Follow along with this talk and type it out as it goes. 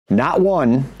Not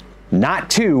one, not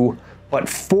two, but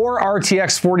 4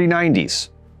 RTX 4090s.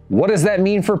 What does that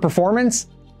mean for performance?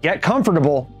 Get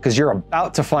comfortable, because you're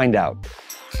about to find out.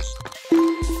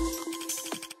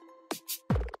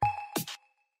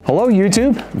 Hello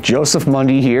YouTube, Joseph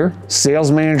Mundy here,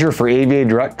 sales manager for AVA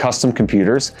Direct Custom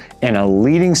Computers and a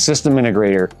leading system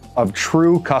integrator of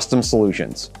true custom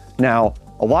solutions. Now,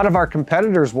 a lot of our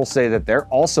competitors will say that they're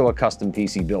also a custom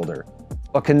PC builder,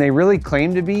 but can they really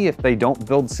claim to be if they don't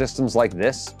build systems like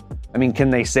this? I mean, can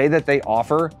they say that they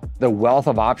offer the wealth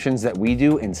of options that we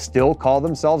do and still call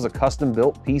themselves a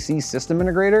custom-built PC system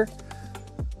integrator?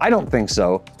 I don't think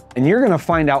so. And you're gonna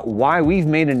find out why we've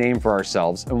made a name for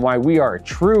ourselves and why we are a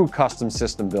true custom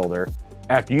system builder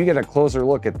after you get a closer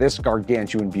look at this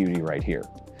gargantuan beauty right here.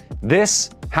 This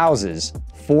houses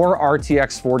 4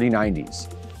 RTX 4090s.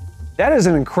 That is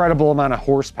an incredible amount of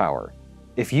horsepower.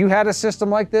 If you had a system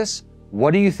like this,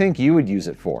 what do you think you would use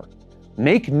it for?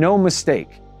 Make no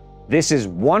mistake, this is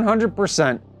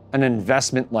 100% an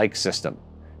investment-like system.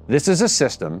 This is a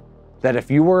system that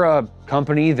if you were a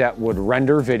company that would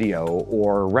render video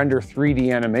or render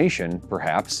 3D animation,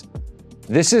 perhaps,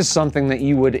 this is something that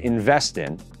you would invest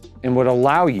in and would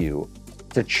allow you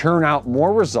to churn out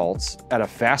more results at a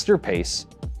faster pace,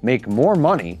 make more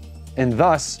money, and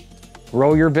thus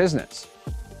grow your business.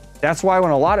 That's why when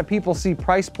a lot of people see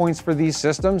price points for these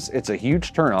systems, it's a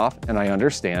huge turnoff, and I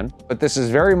understand, but this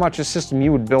is very much a system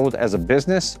you would build as a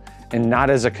business and not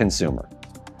as a consumer.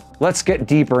 Let's get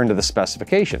deeper into the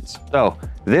specifications. So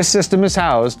this system is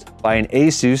housed by an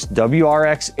ASUS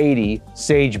WRX80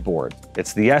 Sage board.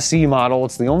 It's the SE model.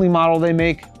 It's the only model they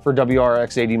make for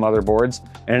WRX80 motherboards,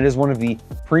 and it is one of the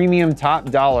premium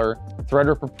top dollar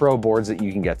Threadripper Pro boards that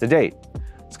you can get to date.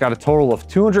 It's got a total of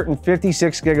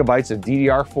 256 gigabytes of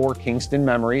DDR4 Kingston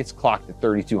memory. It's clocked at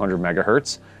 3200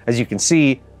 megahertz. As you can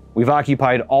see, we've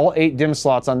occupied all 8 DIMM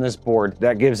slots on this board.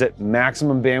 That gives it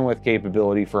maximum bandwidth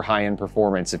capability for high-end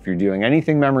performance. If you're doing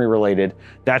anything memory related,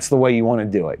 that's the way you want to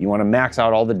do it. You want to max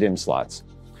out all the DIMM slots.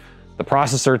 The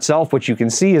processor itself, which you can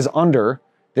see is under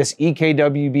this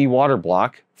EKWB water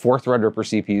block, for Threadripper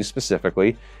CPU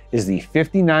specifically, is the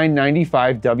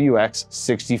 5995WX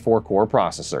 64-core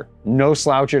processor. No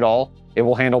slouch at all. It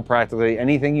will handle practically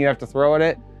anything you have to throw at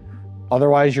it.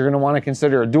 Otherwise, you're going to want to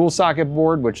consider a dual socket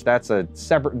board, which that's a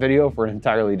separate video for an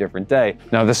entirely different day.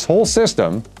 Now, this whole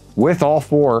system, with all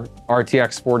 4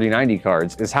 RTX 4090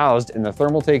 cards, is housed in the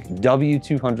Thermaltake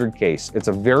W200 case. It's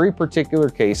a very particular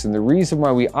case, and the reason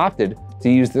why we opted to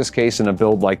use this case in a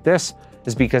build like this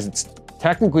is because it's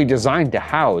technically designed to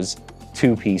house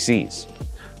 2 PCs.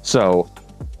 So,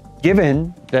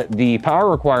 given that the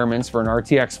power requirements for an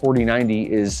RTX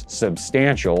 4090 is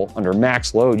substantial, under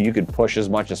max load you could push as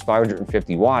much as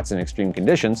 550 watts in extreme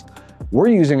conditions, we're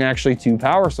using actually 2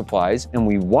 power supplies, and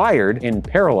we wired in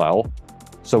parallel.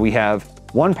 So we have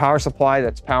one power supply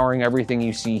that's powering everything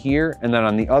you see here, and then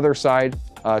on the other side,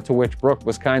 to which Brooke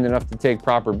was kind enough to take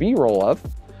proper B-roll of,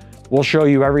 we'll show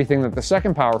you everything that the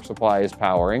second power supply is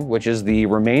powering, which is the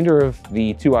remainder of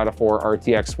the 2 out of 4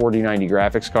 RTX 4090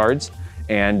 graphics cards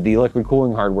and the liquid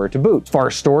cooling hardware to boot. As far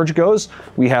as storage goes,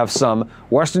 we have some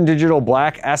Western Digital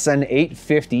Black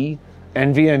SN850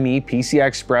 NVMe PCI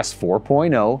Express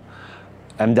 4.0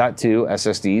 M.2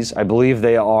 SSDs. I believe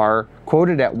they are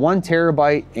quoted at 1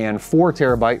 terabyte and 4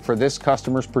 terabyte for this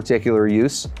customer's particular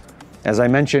use. As I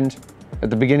mentioned at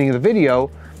the beginning of the video,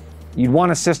 you'd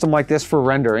want a system like this for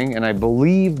rendering, and I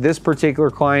believe this particular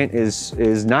client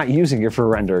is not using it for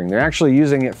rendering. They're actually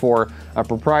using it for a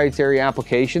proprietary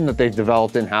application that they've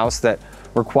developed in-house that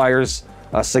requires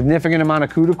a significant amount of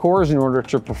CUDA cores in order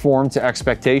to perform to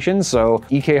expectations. So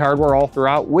EK hardware all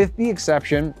throughout, with the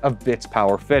exception of bits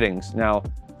power fittings. Now,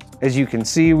 as you can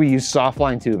see, we use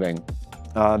softline tubing,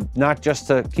 not just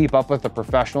to keep up with the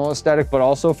professional aesthetic, but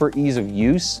also for ease of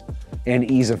use and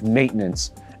ease of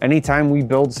maintenance. Anytime we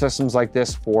build systems like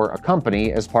this for a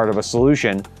company as part of a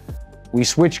solution, we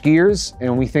switch gears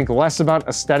and we think less about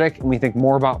aesthetic and we think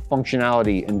more about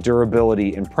functionality and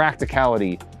durability and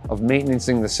practicality of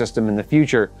maintaining the system in the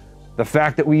future. The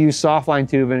fact that we use softline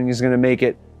tubing is going to make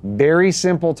it very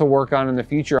simple to work on in the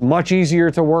future, much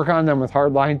easier to work on than with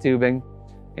hardline tubing.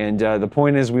 And the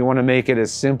point is, we want to make it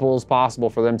as simple as possible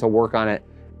for them to work on it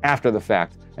after the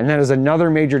fact. And that is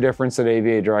another major difference that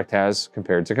AVA Direct has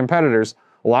compared to competitors.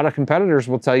 A lot of competitors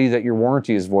will tell you that your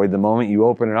warranty is void the moment you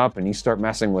open it up and you start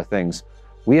messing with things.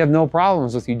 We have no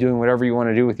problems with you doing whatever you want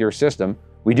to do with your system.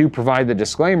 We do provide the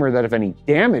disclaimer that if any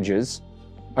damages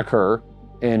occur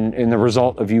in the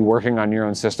result of you working on your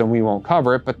own system, we won't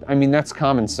cover it. But I mean, that's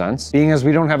common sense. Being as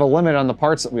we don't have a limit on the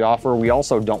parts that we offer, we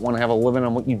also don't want to have a limit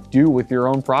on what you do with your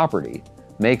own property.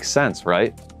 Makes sense,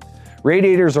 right?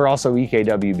 Radiators are also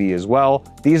EKWB as well.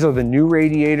 These are the new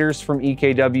radiators from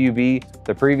EKWB.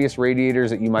 The previous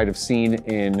radiators that you might have seen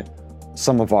in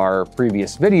some of our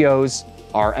previous videos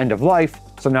are end of life.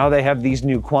 So now they have these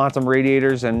new quantum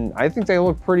radiators, and I think they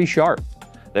look pretty sharp.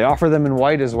 They offer them in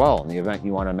white as well in the event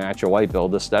you want to match a white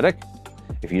build aesthetic.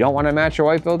 If you don't want to match a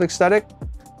white build aesthetic,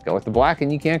 go with the black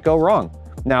and you can't go wrong.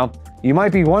 Now, you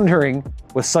might be wondering,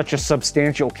 with such a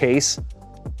substantial case,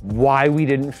 why we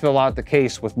didn't fill out the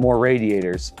case with more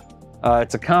radiators.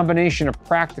 It's a combination of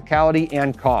practicality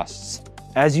and costs.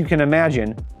 As you can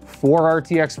imagine, 4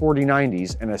 RTX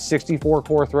 4090s and a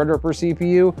 64-core Threadripper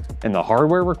CPU and the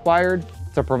hardware required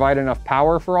to provide enough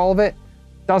power for all of it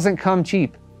doesn't come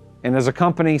cheap. And as a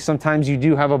company, sometimes you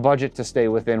do have a budget to stay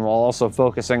within while also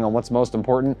focusing on what's most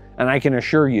important. And I can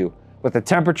assure you, with a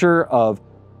temperature of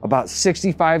about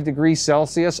 65 degrees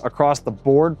Celsius across the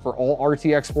board for all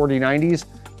RTX 4090s,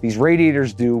 these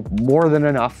radiators do more than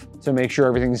enough to make sure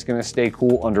everything's gonna stay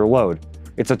cool under load.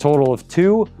 It's a total of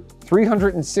 2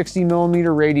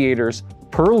 360mm radiators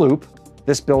per loop.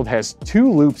 This build has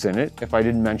 2 loops in it, if I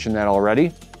didn't mention that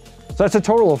already. So that's a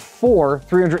total of 4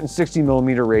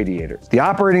 360mm radiators. The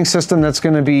operating system that's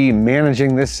gonna be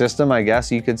managing this system, I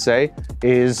guess you could say,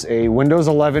 is a Windows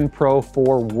 11 Pro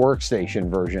 4 workstation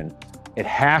version. It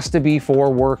has to be 4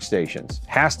 workstations,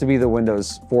 has to be the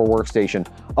Windows 4 workstation.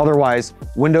 Otherwise,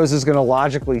 Windows is gonna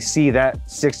logically see that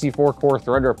 64-core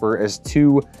Threadripper as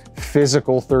 2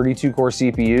 physical 32-core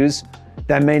CPUs.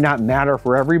 That may not matter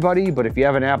for everybody, but if you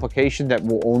have an application that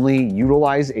will only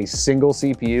utilize a single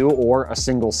CPU or a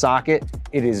single socket,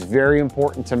 it is very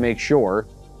important to make sure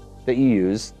that you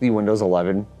use the Windows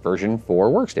 11 version 4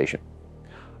 workstation.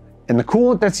 And the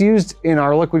coolant that's used in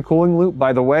our liquid cooling loop,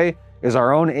 by the way, is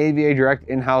our own AVA Direct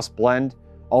in-house blend.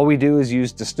 All we do is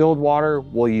use distilled water.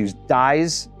 We'll use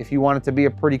dyes if you want it to be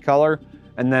a pretty color,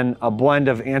 and then a blend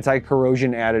of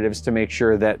anti-corrosion additives to make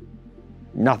sure that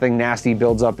nothing nasty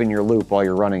builds up in your loop while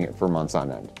you're running it for months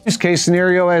on end. Use case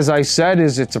scenario, as I said,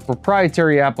 is it's a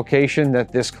proprietary application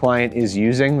that this client is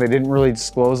using. They didn't really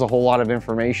disclose a whole lot of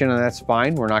information, and that's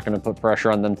fine. We're not going to put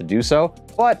pressure on them to do so.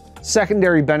 But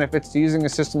secondary benefits to using a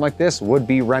system like this would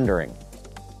be rendering.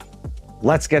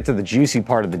 Let's get to the juicy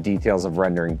part of the details of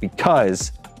rendering,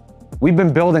 because we've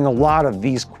been building a lot of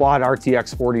these quad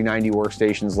RTX 4090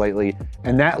 workstations lately,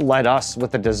 and that led us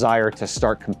with a desire to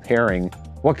start comparing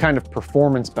what kind of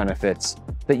performance benefits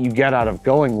that you get out of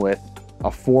going with a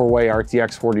 4-way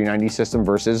RTX 4090 system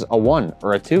versus a 1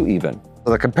 or a 2 even.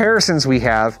 So the comparisons we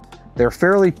have, they're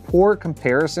fairly poor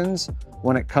comparisons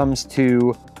when it comes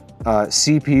to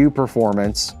CPU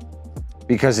performance,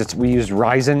 because we used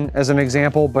Ryzen as an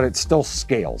example, but it still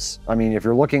scales. I mean, if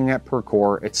you're looking at per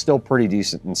core, it's still pretty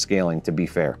decent in scaling, to be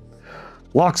fair.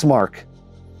 Luxmark,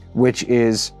 which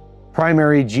is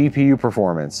primary GPU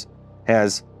performance,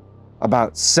 has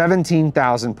about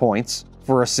 17,000 points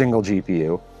for a single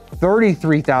GPU,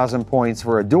 33,000 points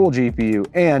for a dual GPU,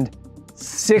 and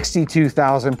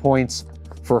 62,000 points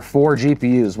for 4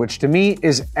 GPUs, which to me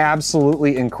is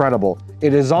absolutely incredible.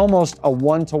 It is almost a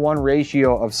 1-to-1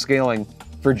 ratio of scaling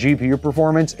for GPU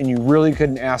performance, and you really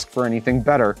couldn't ask for anything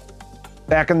better.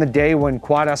 Back in the day when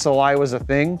quad SLI was a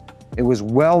thing, it was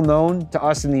well known to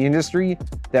us in the industry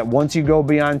that once you go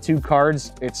beyond 2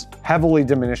 cards, it's heavily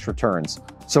diminished returns.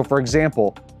 So for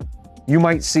example, you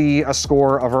might see a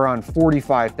score of around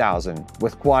 45,000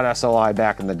 with quad SLI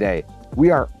back in the day.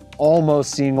 We are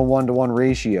almost seeing a 1-to-1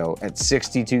 ratio at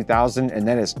 62,000, and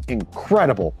that is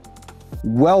incredible.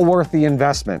 Well worth the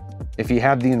investment if you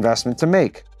have the investment to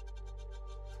make.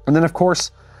 And then of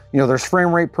course, there's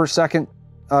frame rate per second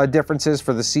differences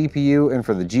for the CPU and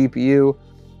for the GPU,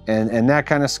 and that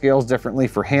kind of scales differently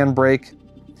for Handbrake.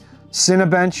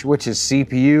 Cinebench, which is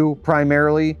CPU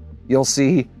primarily, you'll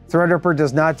see Threadripper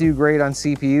does not do great on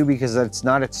CPU because it's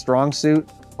not its strong suit,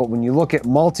 but when you look at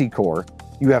multi-core,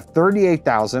 you have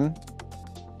 38,000,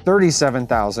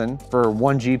 37,000 for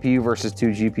 1 GPU versus 2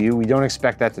 GPU. We don't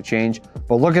expect that to change,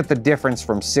 but look at the difference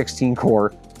from 16-core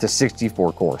to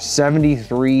 64-core.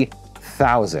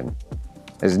 73,000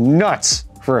 is nuts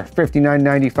for a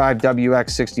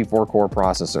 5995WX 64-core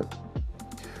processor.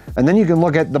 And then you can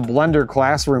look at the Blender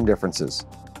classroom differences.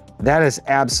 That is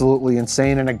absolutely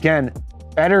insane. And again,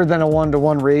 better than a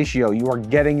 1-to-1 ratio. You are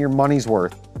getting your money's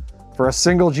worth. For a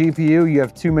single GPU, you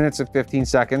have 2 minutes and 15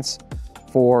 seconds.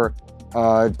 For 2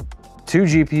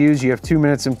 GPUs, you have 2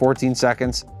 minutes and 14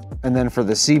 seconds. And then for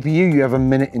the CPU, you have 1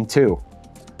 minute and 2.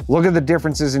 Look at the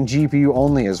differences in GPU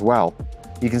only as well.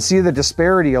 You can see the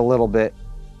disparity a little bit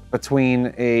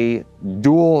between a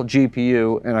dual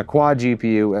GPU and a quad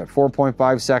GPU at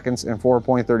 4.5 seconds and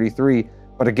 4.33.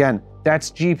 But again,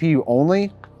 that's GPU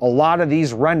only. a lot of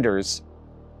these renders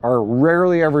are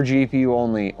rarely ever GPU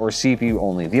only or CPU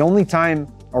only. The only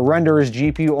time a render is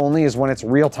GPU only is when it's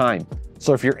real time.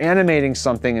 So if you're animating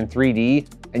something in 3D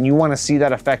and you want to see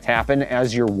that effect happen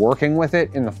as you're working with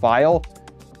it in the file,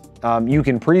 you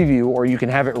can preview or you can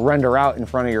have it render out in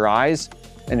front of your eyes.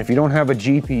 And if you don't have a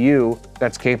GPU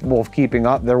that's capable of keeping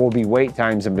up, there will be wait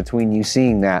times in between you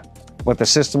seeing that. With a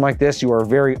system like this, you are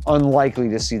very unlikely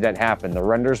to see that happen. The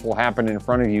renders will happen in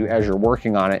front of you as you're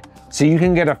working on it, so you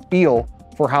can get a feel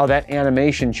for how that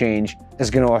animation change is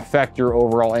going to affect your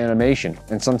overall animation.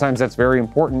 And sometimes that's very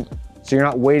important, so you're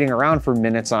not waiting around for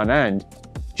minutes on end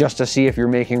just to see if you're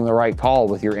making the right call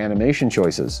with your animation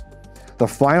choices. The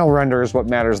final render is what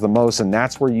matters the most, and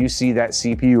that's where you see that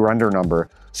CPU render number.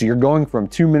 So you're going from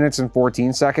 2 minutes and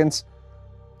 14 seconds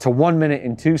to 1 minute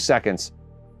and 2 seconds.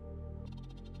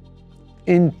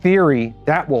 In theory,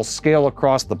 that will scale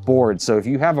across the board. So if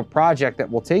you have a project that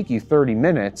will take you 30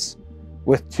 minutes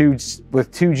with two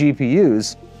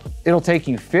GPUs, it'll take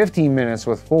you 15 minutes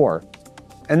with 4.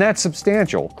 And that's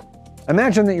substantial.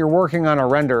 Imagine that you're working on a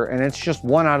render and it's just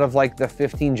one out of like the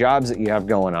 15 jobs that you have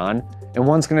going on, and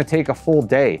one's gonna take a full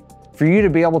day. For you to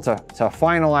be able to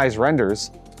finalize renders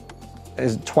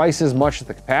is twice as much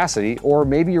the capacity, or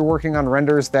maybe you're working on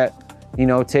renders that, you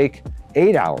know, take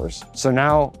 8 hours. So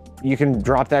now you can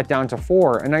drop that down to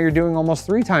 4, and now you're doing almost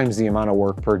 3 times the amount of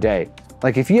work per day.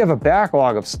 Like if you have a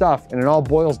backlog of stuff and it all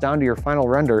boils down to your final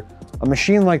render, a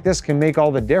machine like this can make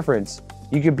all the difference.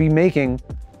 You could be making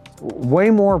way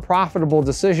more profitable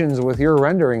decisions with your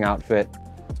rendering outfit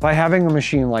by having a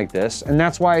machine like this. And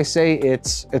that's why I say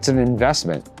it's an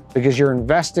investment, because you're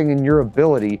investing in your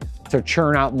ability to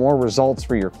churn out more results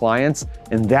for your clients.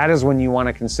 And that is when you want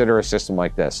to consider a system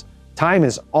like this. Time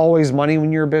is always money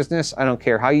when you're a business. I don't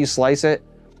care how you slice it.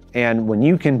 And when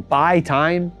you can buy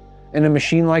time in a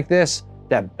machine like this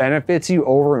that benefits you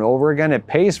over and over again, it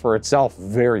pays for itself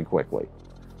very quickly.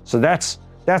 So that's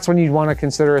when you'd want to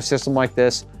consider a system like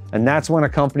this. And that's when a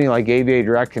company like AVA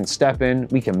Direct can step in.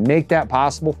 We can make that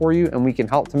possible for you, and we can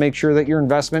help to make sure that your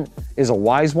investment is a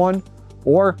wise one.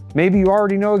 Or maybe you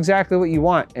already know exactly what you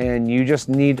want and you just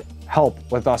need help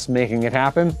with us making it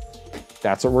happen.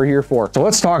 That's what we're here for. So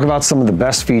let's talk about some of the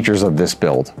best features of this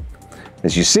build.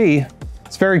 As you see,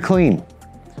 it's very clean.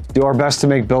 Do our best to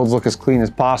make builds look as clean as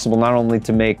possible, not only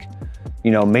to make, you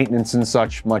know, maintenance and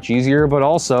such much easier, but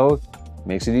also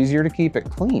makes it easier to keep it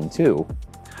clean too.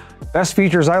 Best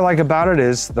features I like about it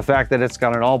is the fact that it's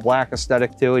got an all black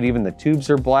aesthetic to it. Even the tubes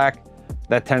are black.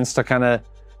 That tends to kind of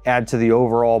add to the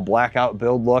overall blackout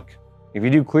build look. If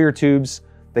you do clear tubes,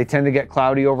 they tend to get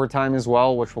cloudy over time as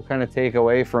well, which will kind of take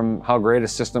away from how great a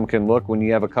system can look when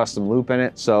you have a custom loop in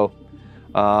it. So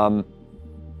I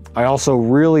also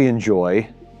really enjoy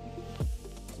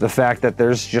the fact that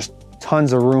there's just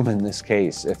tons of room in this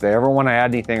case. If they ever want to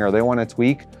add anything, or they want to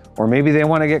tweak, or maybe they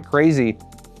want to get crazy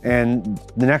and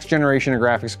the next generation of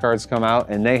graphics cards come out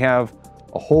and they have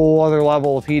a whole other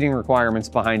level of heating requirements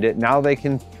behind it, now they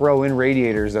can throw in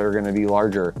radiators that are going to be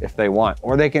larger if they want,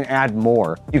 or they can add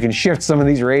more. You can shift some of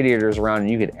these radiators around and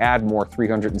you could add more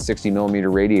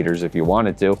 360mm radiators if you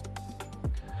wanted to.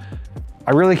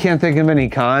 I really can't think of any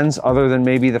cons other than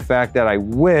maybe the fact that I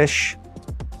wish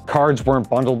cards weren't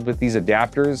bundled with these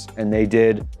adapters and they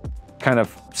did kind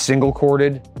of single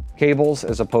corded cables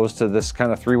as opposed to this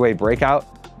kind of 3-way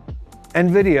breakout.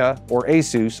 NVIDIA or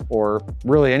ASUS, or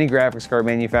really any graphics card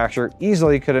manufacturer,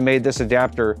 easily could have made this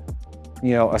adapter,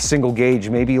 you know, a single gauge,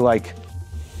 maybe like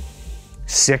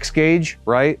 6 gauge,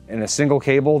 right? And a single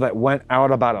cable that went out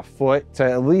about a foot to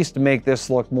at least make this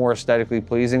look more aesthetically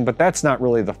pleasing. But that's not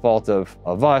really the fault of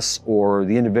us or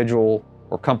the individual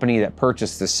or company that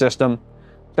purchased this system.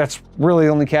 That's really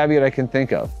the only caveat I can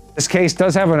think of. This case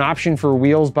does have an option for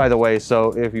wheels, by the way,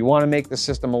 so if you want to make the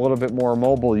system a little bit more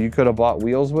mobile, you could have bought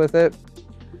wheels with it.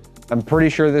 I'm pretty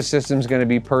sure this system's going to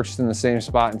be purchased in the same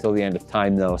spot until the end of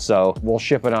time though, so we'll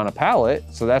ship it on a pallet,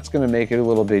 so that's going to make it a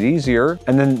little bit easier.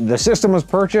 And then the system was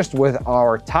purchased with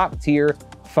our top tier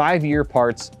 5-year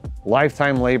parts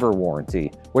lifetime labor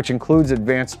warranty, which includes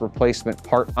advanced replacement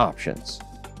part options.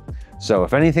 So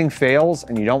if anything fails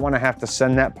and you don't want to have to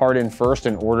send that part in first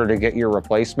in order to get your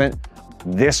replacement,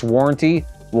 this warranty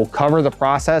will cover the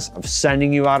process of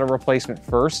sending you out a replacement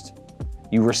first.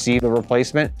 You receive the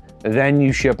replacement, then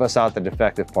you ship us out the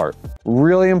defective part.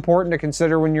 Really important to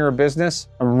consider when you're a business.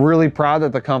 I'm really proud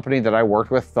that the company that I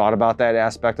worked with thought about that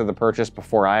aspect of the purchase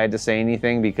before I had to say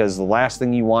anything, because the last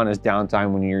thing you want is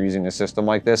downtime when you're using a system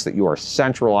like this that you are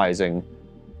centralizing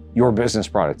your business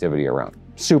productivity around.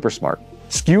 Super smart.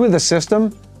 SKU of the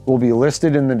system will be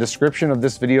listed in the description of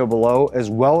this video below, as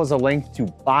well as a link to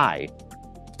buy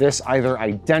this either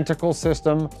identical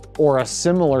system or a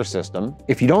similar system.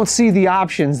 If you don't see the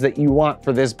options that you want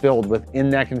for this build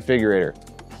within that configurator,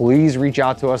 please reach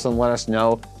out to us and let us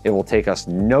know. It will take us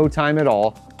no time at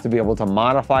all to be able to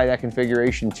modify that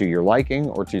configuration to your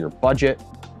liking or to your budget,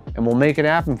 and we'll make it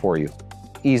happen for you.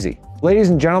 Easy.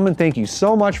 Ladies and gentlemen, thank you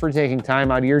so much for taking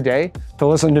time out of your day to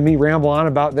listen to me ramble on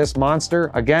about this monster.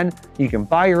 Again, you can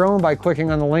buy your own by clicking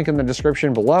on the link in the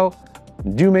description below.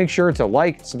 Do make sure to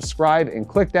like, subscribe, and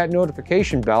click that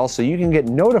notification bell so you can get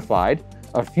notified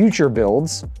of future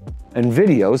builds and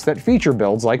videos that feature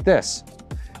builds like this.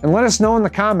 And let us know in the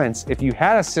comments, if you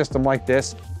had a system like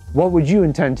this, what would you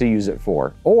intend to use it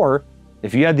for? Or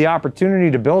if you had the opportunity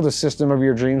to build a system of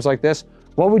your dreams like this,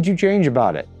 what would you change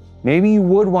about it? Maybe you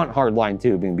would want hardline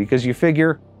tubing because you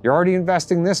figure you're already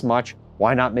investing this much,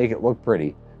 why not make it look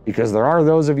pretty? Because there are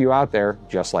those of you out there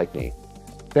just like me.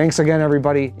 Thanks again,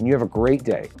 everybody, and you have a great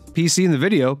day. PC in the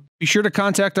video, be sure to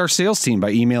contact our sales team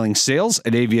by emailing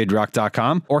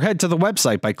sales@aviadirect.com or head to the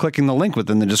website by clicking the link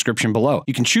within the description below.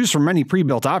 You can choose from many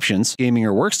pre-built options, gaming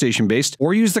or workstation based,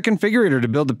 or use the configurator to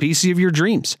build the PC of your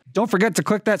dreams. Don't forget to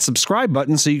click that subscribe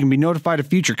button so you can be notified of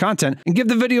future content, and give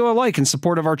the video a like in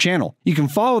support of our channel. You can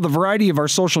follow the variety of our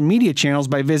social media channels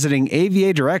by visiting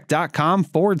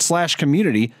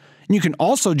aviadirect.com/community. And you can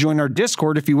also join our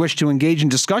Discord if you wish to engage in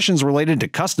discussions related to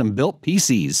custom-built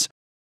PCs.